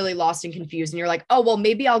you are really lost and confused and you're like, oh, well,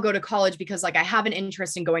 maybe I'll go to college because like I have an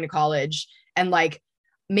interest in going to college, and like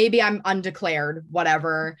maybe I'm undeclared,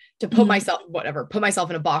 whatever, to Mm-hmm. put myself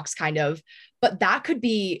in a box kind of. But that could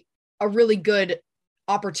be a really good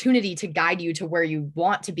opportunity to guide you to where you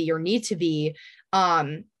want to be or need to be.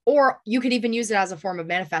 Or you could even use it as a form of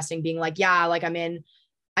manifesting, being like, yeah, like I'm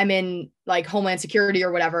in like Homeland Security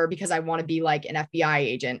or whatever because I want to be like an FBI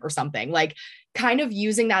agent or something. Like, kind of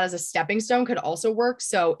using that as a stepping stone could also work.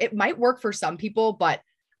 So it might work for some people, but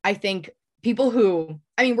I think people who,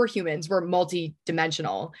 I mean, we're humans, we're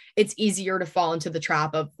multi-dimensional. It's easier to fall into the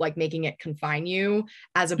trap of like making it confine you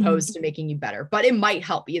as Mm-hmm. opposed to making you better. But it might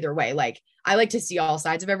help either way. Like, I like to see all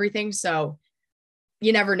sides of everything. So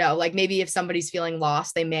you never know. Like, maybe if somebody's feeling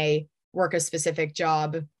lost, they may work a specific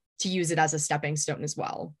job to use it as a stepping stone as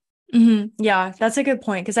well. Mm-hmm. Yeah, that's a good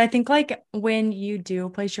point. Because I think like when you do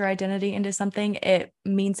place your identity into something, it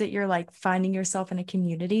means that you're like finding yourself in a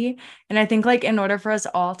community. And I think like in order for us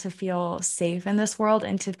all to feel safe in this world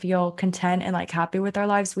and to feel content and like happy with our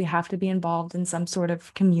lives, we have to be involved in some sort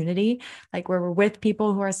of community, like where we're with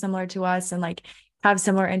people who are similar to us and like have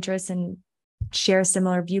similar interests and share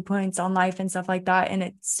similar viewpoints on life and stuff like that. And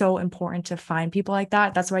it's so important to find people like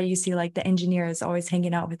that. That's why you see like the engineers always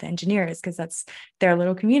hanging out with the engineers, because that's their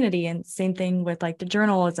little community. And same thing with like the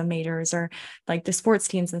journalism majors or like the sports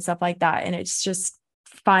teams and stuff like that. And it's just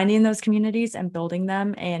finding those communities and building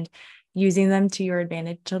them and using them to your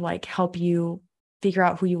advantage to like help you figure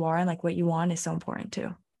out who you are and like what you want is so important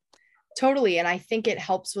too. Totally. And I think it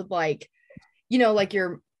helps with like, like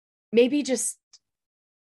you're maybe just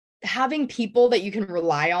having people that you can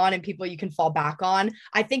rely on and people you can fall back on.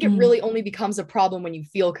 I think it Mhm. really only becomes a problem when you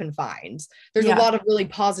feel confined. There's a Yeah. lot of really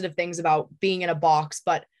positive things about being in a box,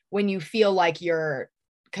 but when you feel like you're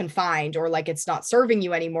confined or like it's not serving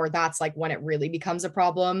you anymore, that's like when it really becomes a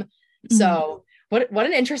problem. Mhm. So, what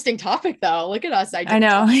an interesting topic though. Look at us I know.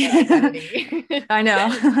 talking about identity. I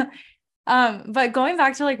know. But going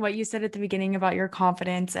back to like what you said at the beginning about your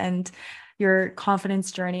confidence and your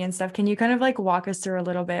confidence journey and stuff, can you kind of like walk us through a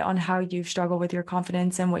little bit on how you've struggled with your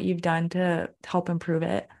confidence and what you've done to help improve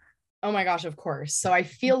it? Oh my gosh, of course. So I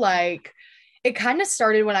feel like it kind of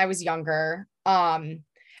started when I was younger.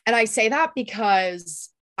 And I say that because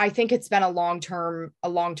I think it's been a long term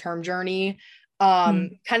journey.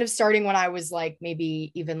 Mm. Kind of starting when I was like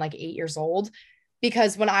maybe even like 8 years old.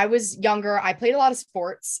 Because when I was younger, I played a lot of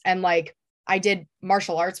sports and like I did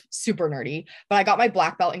martial arts, super nerdy, but I got my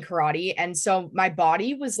black belt in karate. And so my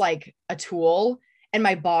body was like a tool, and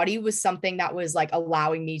my body was something that was like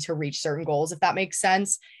allowing me to reach certain goals, if that makes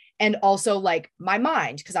sense. And also like my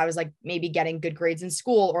mind, because I was like maybe getting good grades in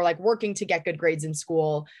school or like working to get good grades in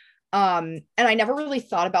school. And I never really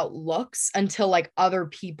thought about looks until like other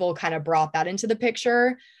people kind of brought that into the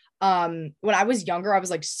picture. When I was younger, I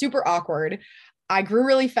was like super awkward. I grew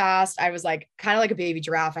really fast. I was like kind of like a baby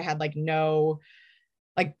giraffe. I had like no,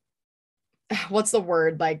 like, what's the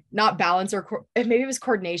word? Like not balance or maybe it was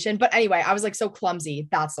coordination. But anyway, I was like so clumsy.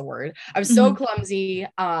 That's the word. I was so Mhm. clumsy.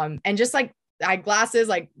 And just like I had glasses,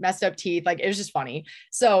 like messed up teeth. Like it was just funny.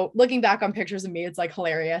 So looking back on pictures of me, it's like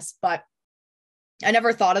hilarious. But I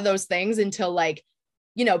never thought of those things until like,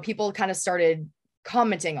 people kind of started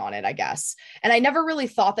commenting on it, I guess. And I never really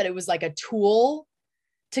thought that it was like a tool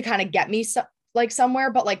to kind of get me like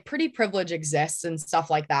somewhere, but like pretty privilege exists and stuff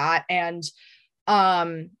like that. And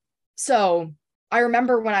um, so I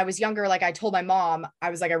remember when I was younger, like I told my mom,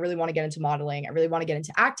 I was like, I really want to get into modeling. I really want to get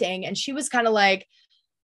into acting. And she was kind of like,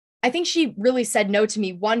 I think she really said no to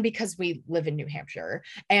me, one, because we live in New Hampshire,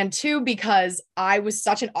 and two, because I was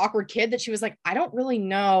such an awkward kid that she was like, I don't really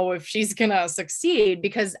know if she's going to succeed,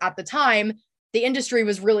 because at the time, the industry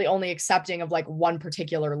was really only accepting of like one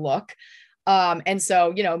particular look. And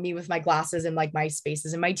so, me with my glasses and like my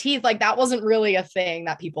spaces and my teeth, like that wasn't really a thing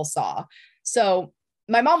that people saw. So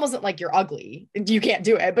my mom wasn't like, you're ugly, you can't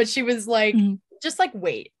do it. But she was like, Mhm. just like,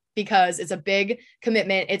 wait, because it's a big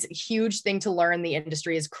commitment. It's a huge thing to learn. The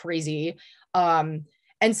industry is crazy. And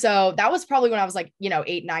so that was probably when I was like,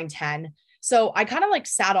 8, 9, 10. So I kind of like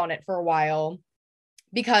sat on it for a while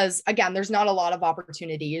because again, there's not a lot of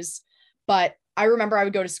opportunities, but I remember I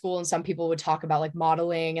would go to school and some people would talk about like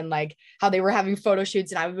modeling and like how they were having photo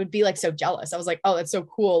shoots. And I would be like so jealous. I was like, oh, that's so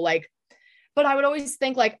cool. Like, but I would always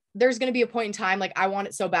think like there's going to be a point in time, like I want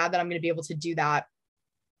it so bad that I'm going to be able to do that.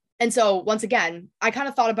 And so once again, I kind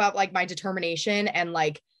of thought about like my determination and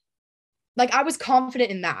like I was confident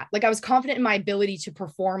in that. Like I was confident in my ability to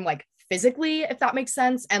perform like physically, if that makes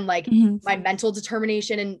sense, and like Mhm. my mental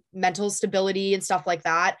determination and mental stability and stuff like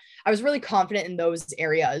that. I was really confident in those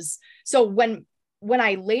areas. So when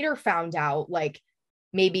I later found out like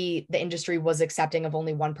maybe the industry was accepting of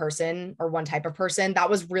only one person or one type of person, that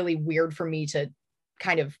was really weird for me to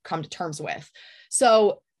kind of come to terms with.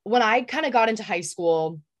 So when I kind of got into high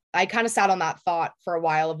school, I kind of sat on that thought for a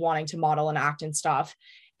while of wanting to model and act and stuff.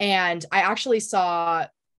 And I actually saw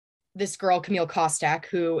this girl, Camille Kostek,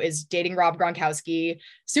 who is dating Rob Gronkowski,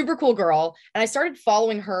 super cool girl. And I started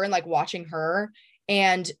following her and like watching her.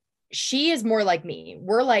 And she is more like me.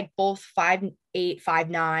 We're like both 5'8",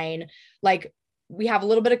 5'9". Like we have a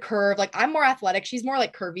little bit of curve. Like I'm more athletic. She's more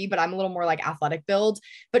like curvy, but I'm a little more like athletic build.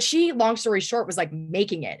 But she, long story short, was like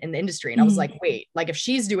making it in the industry. And I was Mhm. like, wait, like if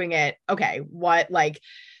she's doing it, okay, what? Like,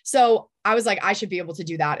 so I was like, I should be able to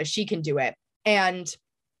do that if she can do it. And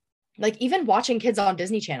like even watching kids on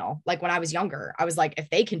Disney Channel, like when I was younger, I was like, if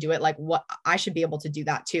they can do it, like what I should be able to do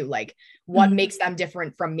that too. Like what Mhm. makes them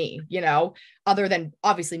different from me, other than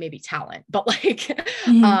obviously maybe talent, but like,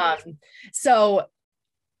 Mhm. um, so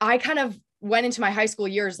I kind of went into my high school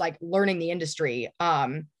years, like learning the industry.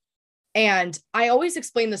 And I always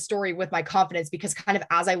explain the story with my confidence because kind of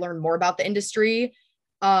as I learned more about the industry,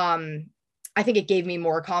 um, I think it gave me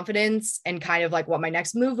more confidence and kind of like what my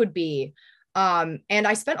next move would be. And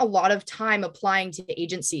I spent a lot of time applying to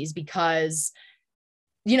agencies because,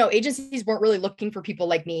 agencies weren't really looking for people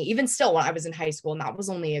like me, even still when I was in high school, and that was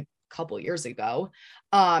only a couple years ago.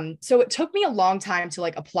 So it took me a long time to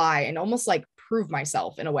like apply and almost like prove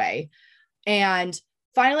myself in a way. And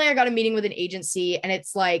finally, I got a meeting with an agency, and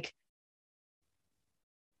it's like,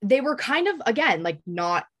 they were kind of, again, like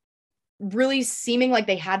not really seeming like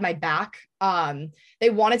they had my back. They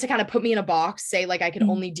wanted to kind of put me in a box, say like I could Mhm.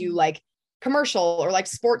 only do like commercial or like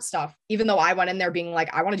sports stuff, even though I went in there being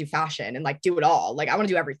like, I want to do fashion and like do it all. Like I want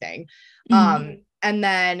to do everything. Mhm. And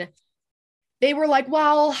then they were like,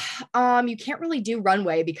 well, you can't really do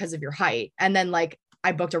runway because of your height. And then like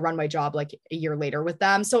I booked a runway job like a year later with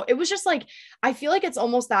them. So it was just like, I feel like it's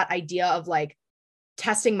almost that idea of like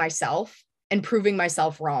testing myself and proving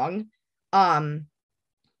myself wrong. Um,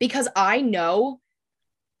 because I know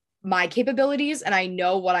my capabilities and I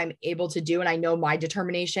know what I'm able to do and I know my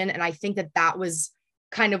determination. And I think that that was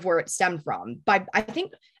kind of where it stemmed from. But I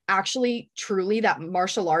think actually, truly, that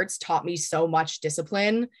martial arts taught me so much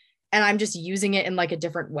discipline. And I'm just using it in like a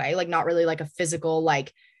different way, like not really like a physical,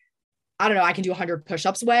 like I don't know, I can do 100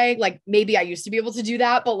 push-ups way. Like maybe I used to be able to do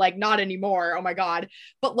that, but like not anymore. Oh my God.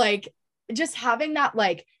 But like just having that,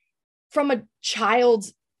 like from a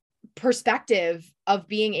child's perspective of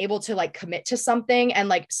being able to like commit to something and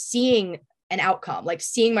like seeing an outcome, like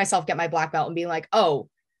seeing myself get my black belt and being like, oh,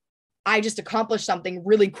 I just accomplished something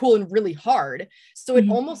really cool and really hard. So it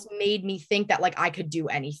Mhm. almost made me think that like I could do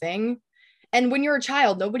anything. And when you're a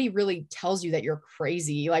child, nobody really tells you that you're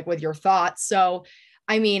crazy, like with your thoughts. So,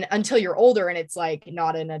 I mean, until you're older and it's like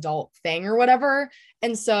not an adult thing or whatever.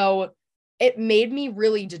 And so it made me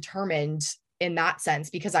really determined in that sense,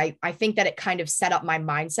 because I think that it kind of set up my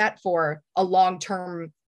mindset for a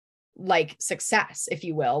long-term like success, if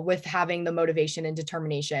you will, with having the motivation and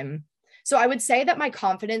determination. So I would say that my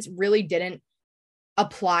confidence really didn't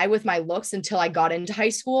apply with my looks until I got into high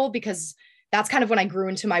school, because that's kind of when I grew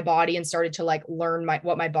into my body and started to like learn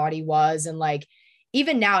what my body was. And like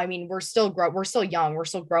even now, I mean, we're still young, we're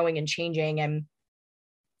still growing and changing and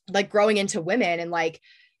like growing into women. And like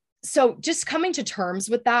so just coming to terms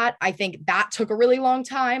with that, I think that took a really long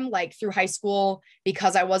time, like through high school,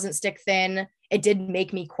 because I wasn't stick thin. It did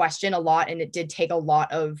make me question a lot, and it did take a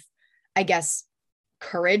lot of, I guess,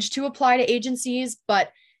 courage to apply to agencies.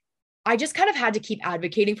 But I just kind of had to keep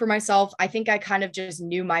advocating for myself. I think I kind of just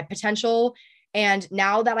knew my potential. And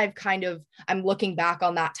now that I'm looking back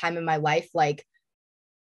on that time in my life, like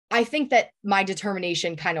I think that my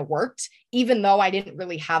determination kind of worked, even though I didn't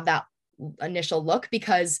really have that initial look,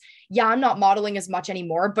 because yeah, I'm not modeling as much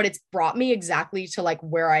anymore, but it's brought me exactly to like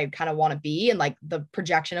where I kind of want to be and like the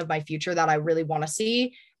projection of my future that I really want to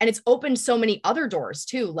see. And it's opened so many other doors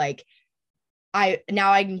too. Like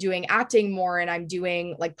I'm doing acting more, and I'm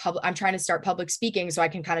doing like I'm trying to start public speaking so I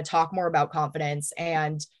can kind of talk more about confidence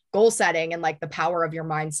and goal setting and like the power of your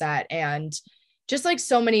mindset, and just like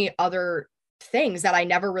so many other things that I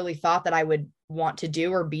never really thought that I would want to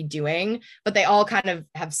do or be doing, but they all kind of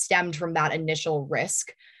have stemmed from that initial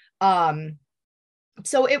risk. Um,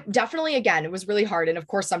 so it definitely, again, it was really hard. And of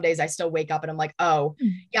course, some days I still wake up and I'm like, oh,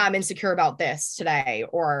 yeah, I'm insecure about this today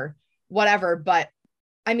or whatever. But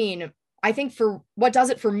I mean, I think for what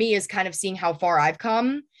does it for me is kind of seeing how far I've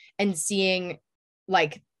come and seeing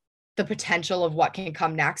like the potential of what can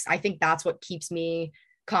come next. I think that's what keeps me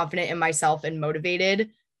confident in myself and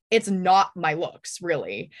motivated. It's not my looks,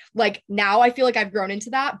 really. Like now I feel like I've grown into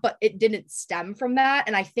that, but it didn't stem from that.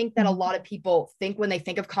 And I think that a Mhm. lot of people think when they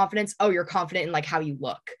think of confidence, oh, you're confident in like how you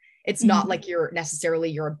look. It's not Mhm. like you're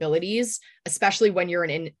necessarily your abilities, especially when you're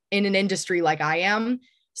in an industry like I am.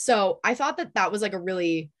 So I thought that that was like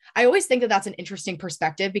I always think that that's an interesting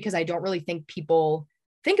perspective, because I don't really think people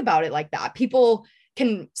think about it like that.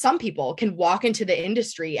 Some people can walk into the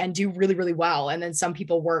industry and do really, really well. And then some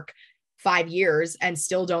people work 5 years and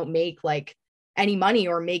still don't make like any money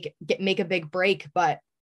or make a big break. But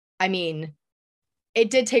I mean,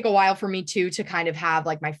 it did take a while for me too to kind of have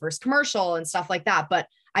like my first commercial and stuff like that. But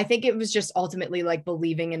I think it was just ultimately like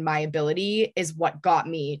believing in my ability is what got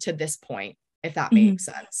me to this point, if that Mhm. makes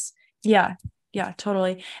sense. Yeah. Yeah,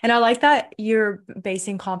 totally. And I like that you're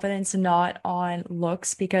basing confidence not on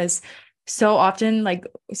looks, because so often, like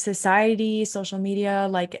society, social media,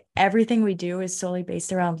 like everything we do is solely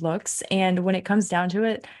based around looks. And when it comes down to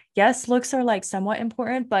it, yes, looks are like somewhat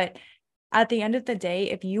important, but at the end of the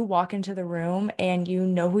day, if you walk into the room and you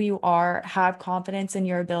know who you are, have confidence in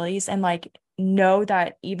your abilities, and like know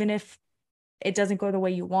that even if it doesn't go the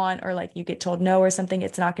way you want, or like you get told no or something,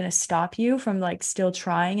 it's not going to stop you from like still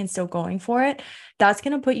trying and still going for it. That's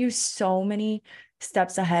going to put you so many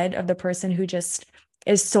steps ahead of the person who just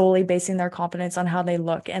is solely basing their confidence on how they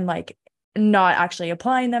look and like not actually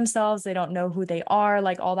applying themselves. They don't know who they are,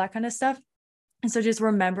 like all that kind of stuff. And so just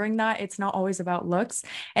remembering that it's not always about looks.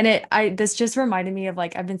 And this just reminded me of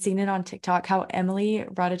like, I've been seeing it on TikTok, how Emily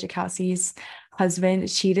Ratajkowski's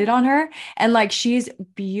husband cheated on her. And like, she's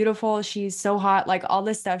beautiful. She's so hot, like all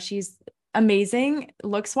this stuff. She's amazing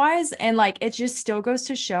looks wise. And like, it just still goes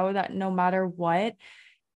to show that no matter what,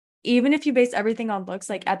 even if you base everything on looks,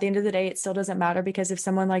 like at the end of the day, it still doesn't matter, because if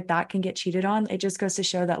someone like that can get cheated on, it just goes to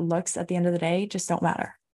show that looks at the end of the day just don't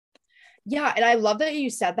matter. Yeah. And I love that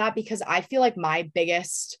you said that, because I feel like I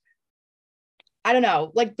don't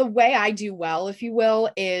know, like the way I do well, if you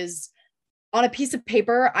will, is on a piece of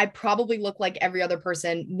paper, I probably look like every other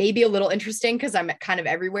person, maybe a little interesting because I'm kind of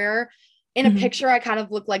everywhere. In a Mhm. picture, I kind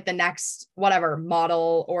of look like the next, whatever,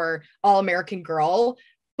 model or all American girl.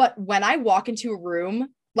 But when I walk into a room,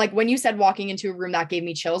 like when you said walking into a room, that gave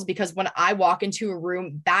me chills, because when I walk into a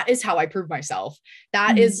room, that is how I prove myself.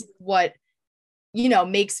 That Mhm. is what,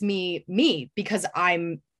 makes me me, because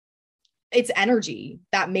it's energy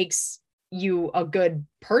that makes you a good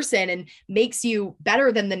person and makes you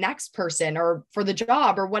better than the next person or for the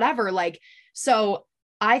job or whatever. Like, so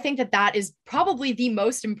I think that that is probably the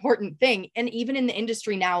most important thing. And even in the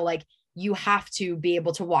industry now, like you have to be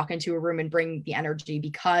able to walk into a room and bring the energy,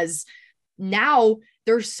 because now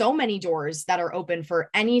there's so many doors that are open for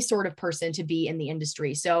any sort of person to be in the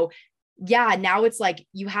industry. So yeah, now it's like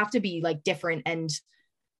you have to be like different and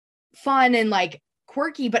fun and like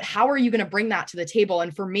quirky, but how are you going to bring that to the table?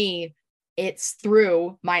 And for me, it's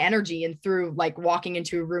through my energy and through like walking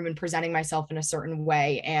into a room and presenting myself in a certain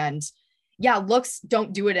way. And yeah, looks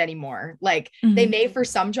don't do it anymore. Like they may for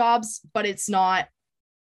some jobs, but it's not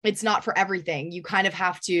for everything. You kind of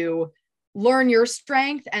have to learn your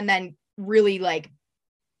strength and then really like,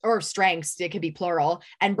 or strengths, it could be plural,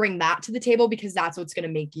 and bring that to the table, because that's what's going to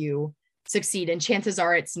make you succeed. And chances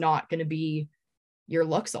are it's not going to be your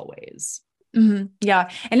looks always. Yeah.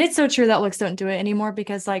 And it's so true that looks don't do it anymore,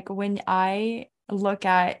 because like when I look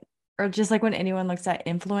at, or just like when anyone looks at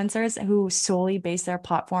influencers who solely base their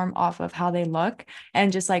platform off of how they look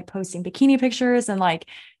and just like posting bikini pictures and like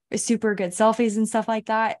super good selfies and stuff like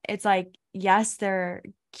that, it's like, yes, they're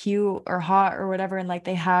cute or hot or whatever. And like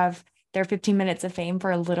they have their 15 minutes of fame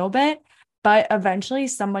for a little bit, but eventually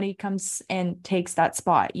somebody comes and takes that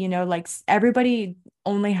spot, you know, like everybody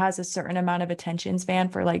only has a certain amount of attention span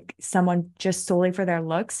for like someone just solely for their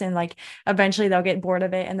looks, and like eventually they'll get bored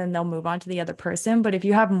of it and then they'll move on to the other person. But if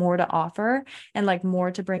you have more to offer and like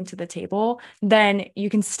more to bring to the table, then you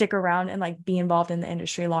can stick around and like be involved in the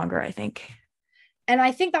industry longer, I think. And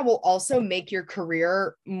I think that will also make your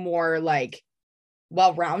career more like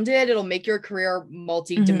well-rounded. It'll make your career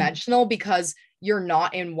multi-dimensional because you're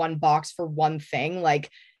not in one box for one thing. Like,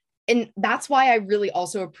 and that's why I really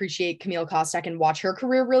also appreciate Camille Kostek and watch her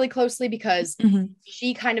career really closely, because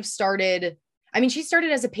she kind of started, I mean, she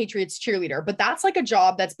started as a Patriots cheerleader, but that's like a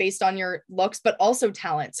job that's based on your looks, but also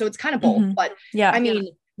talent. So it's kind of both. But yeah, I mean,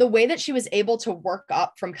 the way that she was able to work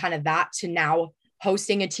up from kind of that to now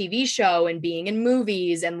hosting a TV show and being in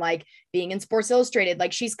movies and like being in Sports Illustrated,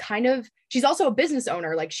 like she's also a business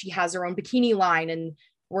owner. Like she has her own bikini line and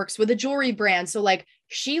works with a jewelry brand. So like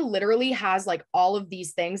she literally has like all of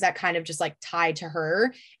these things that kind of just like tie to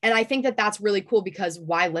her. And I think that that's really cool, because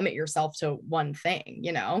why limit yourself to one thing,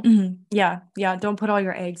 you know? Yeah. Don't put all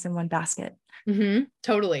your eggs in one basket.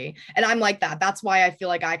 Totally. And I'm like that. That's why I feel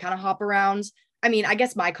like I kind of hop around. I mean, I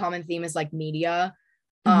guess my common theme is like media.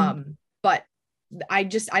 But I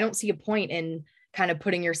don't see a point in kind of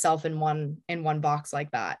putting yourself in one box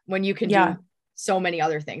like that when you can do so many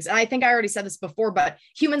other things. And I think I already said this before, but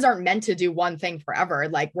humans aren't meant to do one thing forever.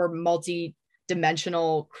 Like we're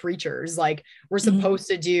multi-dimensional creatures. Like we're supposed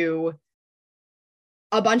to do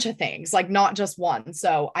a bunch of things, like not just one.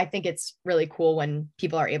 So I think it's really cool when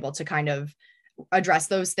people are able to kind of address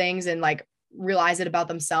those things and like realize it about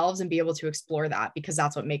themselves and be able to explore that, because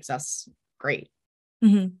that's what makes us great.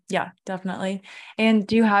 Yeah, definitely. And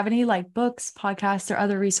do you have any like books, podcasts, or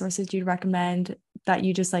other resources you'd recommend that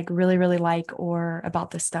you just like really, really like, or about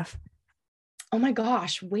this stuff? Oh my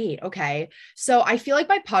gosh, wait. Okay. So I feel like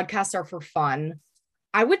my podcasts are for fun.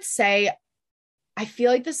 I would say, I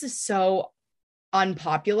feel like this is so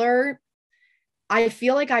unpopular. I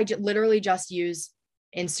feel like I literally just use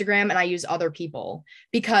Instagram and I use other people,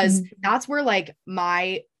 because that's where like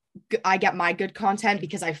I get my good content,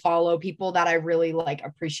 because I follow people that I really like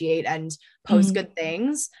appreciate and post good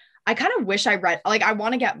things. I kind of wish I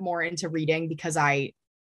want to get more into reading, because I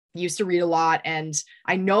used to read a lot, and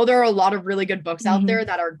I know there are a lot of really good books out there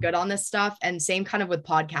that are good on this stuff, and same kind of with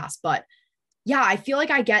podcasts. But yeah, I feel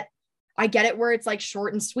like I get it where it's like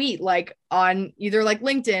short and sweet, like on either like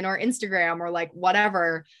LinkedIn or Instagram or like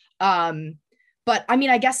whatever. But I mean,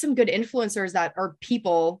 I guess some good influencers that are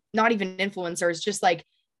people, not even influencers, just like,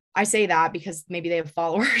 I say that because maybe they have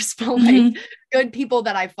followers, but like good people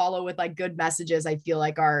that I follow with like good messages, I feel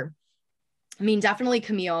like are, I mean, definitely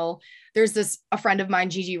Camille. There's a friend of mine,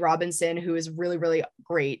 Gigi Robinson, who is really, really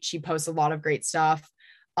great. She posts a lot of great stuff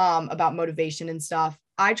about motivation and stuff.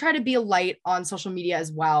 I try to be a light on social media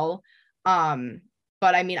as well.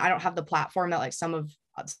 But I mean, I don't have the platform that like some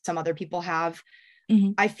other people have.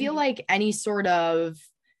 I feel like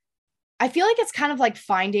I feel like it's kind of like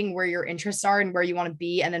finding where your interests are and where you want to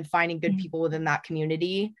be, and then finding good people within that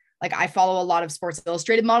community. Like I follow a lot of Sports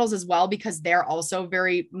Illustrated models as well, because they're also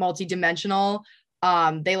very multidimensional.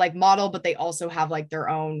 They like model, but they also have like their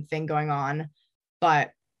own thing going on.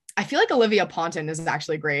 But I feel like Olivia Ponton is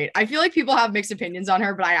actually great. I feel like people have mixed opinions on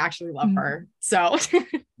her, but I actually love her. So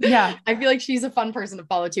yeah, I feel like she's a fun person to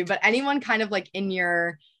follow too. But anyone kind of like in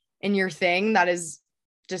your thing that is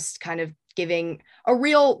just kind of giving a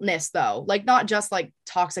realness though, like not just like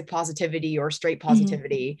toxic positivity or straight Mhm.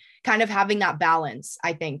 positivity, kind of having that balance,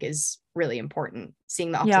 I think is really important,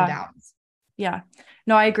 seeing the ups and Yeah. downs. Yeah.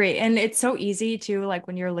 No, I agree. And it's so easy to like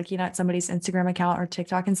when you're looking at somebody's Instagram account or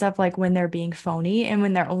TikTok and stuff, like when they're being phony and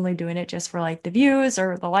when they're only doing it just for like the views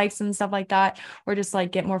or the likes and stuff like that, or just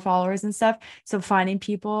like get more followers and stuff. So finding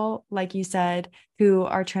people, like you said, who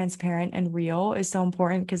are transparent and real is so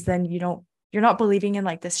important because then you're not believing in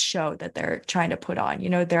like this show that they're trying to put on,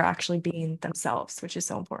 they're actually being themselves, which is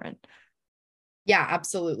so important. Yeah,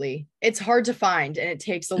 absolutely. It's hard to find and it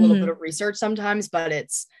takes a little bit Hmm. of research sometimes, but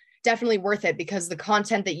it's definitely worth it because the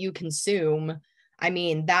content that you consume, I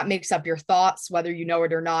mean, that makes up your thoughts, whether you know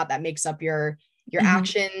it or not, that makes up your Hmm.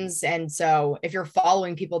 actions. And so if you're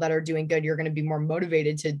following people that are doing good, you're going to be more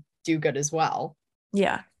motivated to do good as well.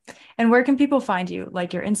 Yeah. And where can people find you?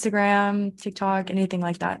 Like your Instagram, TikTok, anything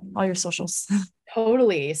like that, all your socials.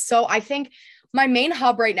 Totally. So I think my main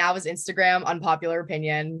hub right now is Instagram, unpopular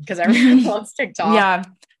opinion, because everyone loves TikTok. Yeah.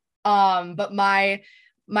 But my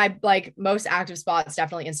like most active spot is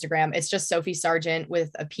definitely Instagram. It's just Sophie Sargent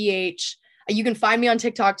with a PH. You can find me on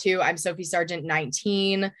TikTok too. I'm Sophie Sargent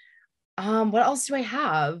 19. What else do I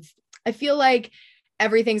have? I feel like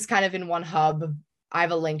everything's kind of in one hub. I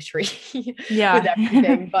have a link tree with Yeah.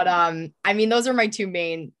 everything. But I mean, those are my two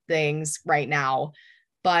main things right now.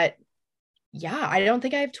 But yeah, I don't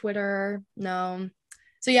think I have Twitter. No.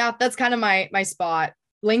 So yeah, that's kind of my spot.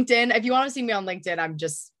 LinkedIn. If you want to see me on LinkedIn, I'm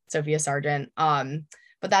just Sophia Sargent.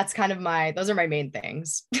 But that's kind of those are my main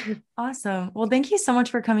things. Awesome. Well, thank you so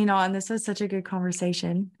much for coming on. This was such a good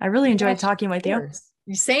conversation. I really enjoyed Gosh, of talking with you. course.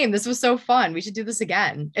 Same. This was so fun. We should do this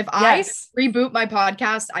again. If I Yes. reboot my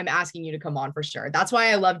podcast, I'm asking you to come on for sure. That's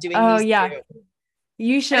why I love doing Oh, these yeah. too. You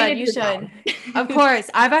I mean, should. if You you're should. down. Of course.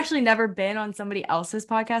 I've actually never been on somebody else's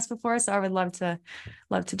podcast before, so I would love to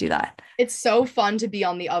do that. It's so fun to be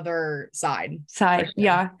on the other side for Side. sure.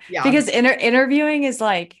 Yeah. Yeah. Because interviewing is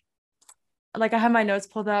like I have my notes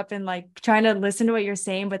pulled up and like trying to listen to what you're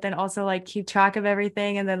saying, but then also like keep track of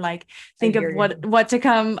everything and then like I think of hear what you. what to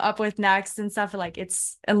come up with next and stuff. Like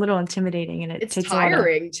it's a little intimidating and it It's takes a lot of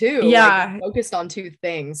tiring too. Like you're yeah. focused on two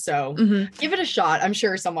things. So Hmm. give it a shot. I'm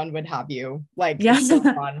sure someone would have you. Like Yeah. it's so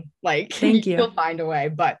fun. Like Thank you. you'll find a way.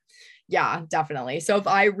 But yeah, definitely. So if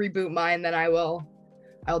I reboot mine, then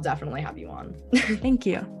I'll definitely have you on. Thank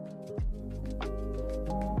you.